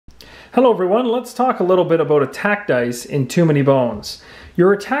Hello everyone, let's talk a little bit about attack dice in Too Many Bones.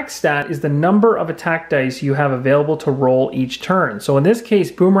 Your attack stat is the number of attack dice you have available to roll each turn. So in this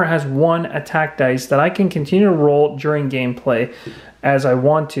case, Boomer has 1 attack dice that I can continue to roll during gameplay as I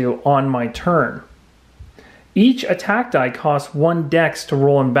want to on my turn. Each attack die costs 1 dex to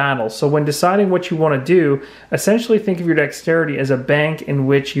roll in battle, so when deciding what you want to do, essentially think of your dexterity as a bank in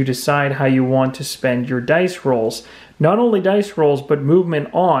which you decide how you want to spend your dice rolls. Not only dice rolls, but movement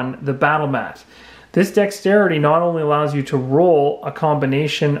on the battle mat. This dexterity not only allows you to roll a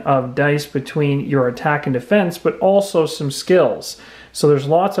combination of dice between your attack and defense, but also some skills. So there's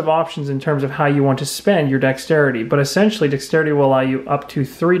lots of options in terms of how you want to spend your dexterity, but essentially dexterity will allow you up to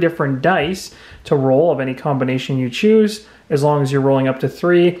 3 different dice to roll of any combination you choose, as long as you're rolling up to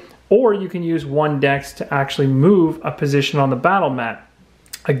 3, or you can use 1 dex to actually move a position on the battle mat.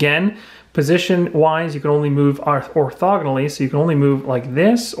 Again, position-wise, you can only move orthogonally, so you can only move like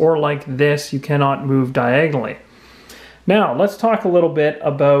this or like this. You cannot move diagonally. Now, let's talk a little bit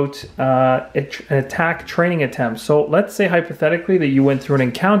about an attack training attempt. So let's say hypothetically that you went through an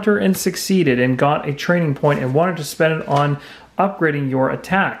encounter and succeeded and got a training point and wanted to spend it on upgrading your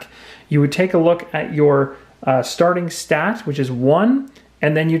attack. You would take a look at your starting stat, which is 1,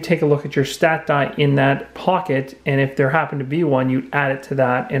 and then you take a look at your stat die in that pocket, and if there happened to be one, you'd add it to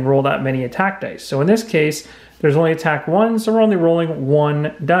that and roll that many attack dice. So in this case, there's only attack 1, so we're only rolling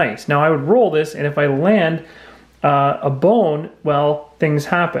 1 dice. Now I would roll this, and if I land a bone, well, things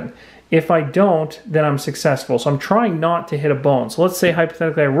happen. If I don't, then I'm successful. So I'm trying not to hit a bone. So let's say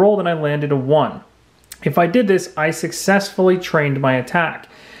hypothetically I rolled and I landed a 1. If I did this, I successfully trained my attack.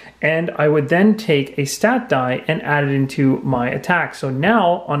 And I would then take a stat die and add it into my attack. So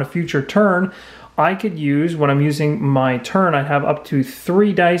now, on a future turn, I could use, when I'm using my turn, I have up to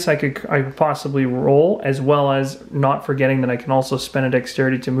 3 dice I could possibly roll, as well as not forgetting that I can also spend a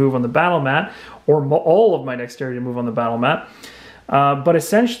dexterity to move on the battle mat, or all of my dexterity to move on the battle mat. But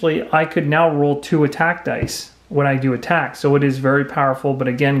essentially, I could now roll 2 attack dice when I do attack. So it is very powerful, but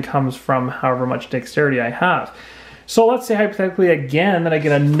again, comes from however much dexterity I have. So let's say hypothetically again that I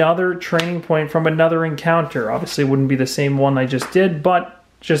get another training point from another encounter. Obviously it wouldn't be the same one I just did, but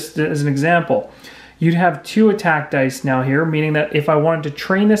just as an example. You'd have 2 attack dice now here, meaning that if I wanted to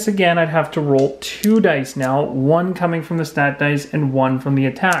train this again, I'd have to roll 2 dice now, 1 coming from the stat dice and 1 from the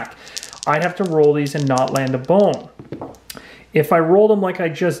attack. I'd have to roll these and not land a bone. If I rolled them like I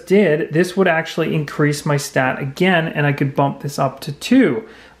just did, this would actually increase my stat again, and I could bump this up to 2.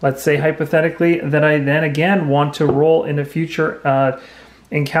 Let's say hypothetically that I then again want to roll in a future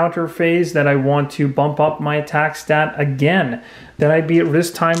encounter phase that I want to bump up my attack stat again. Then I'd be at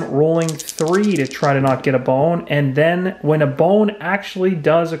this time rolling 3 to try to not get a bone, and then when a bone actually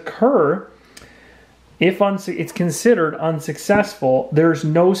does occur, if it's considered unsuccessful, there's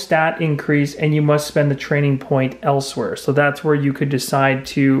no stat increase and you must spend the training point elsewhere. So that's where you could decide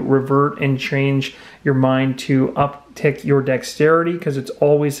to revert and change your mind to uptick your dexterity, because it's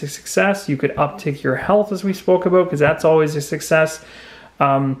always a success. You could uptick your health, as we spoke about, because that's always a success.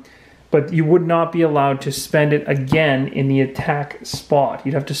 But you would not be allowed to spend it again in the attack spot.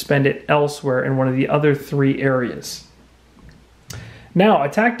 You'd have to spend it elsewhere in one of the other 3 areas. Now,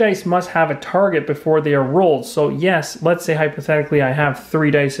 attack dice must have a target before they are rolled. So yes, let's say hypothetically I have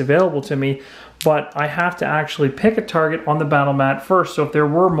 3 dice available to me, but I have to actually pick a target on the battle mat first. So if there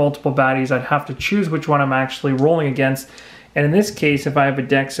were multiple baddies, I'd have to choose which one I'm actually rolling against. And in this case, if I have a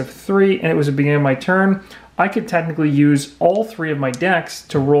dex of 3 and it was the beginning of my turn, I could technically use all 3 of my dex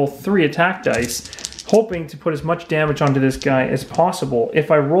to roll 3 attack dice, hoping to put as much damage onto this guy as possible.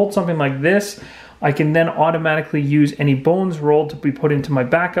 If I rolled something like this, I can then automatically use any bones rolled to be put into my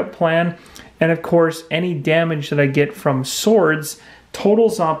backup plan. And of course, any damage that I get from swords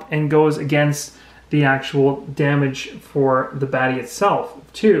totals up and goes against the actual damage for the baddie itself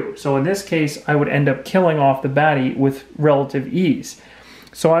too. So in this case, I would end up killing off the baddie with relative ease.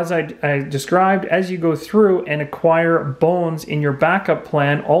 So as I described, as you go through and acquire bones in your backup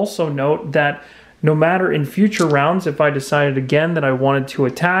plan, also note that no matter in future rounds, if I decided again that I wanted to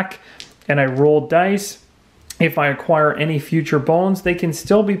attack, and I roll dice, if I acquire any future bones, they can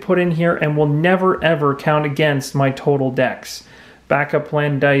still be put in here and will never ever count against my total dex. Backup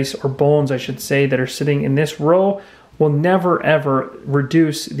plan dice, or bones I should say, that are sitting in this row will never ever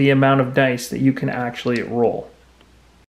reduce the amount of dice that you can actually roll.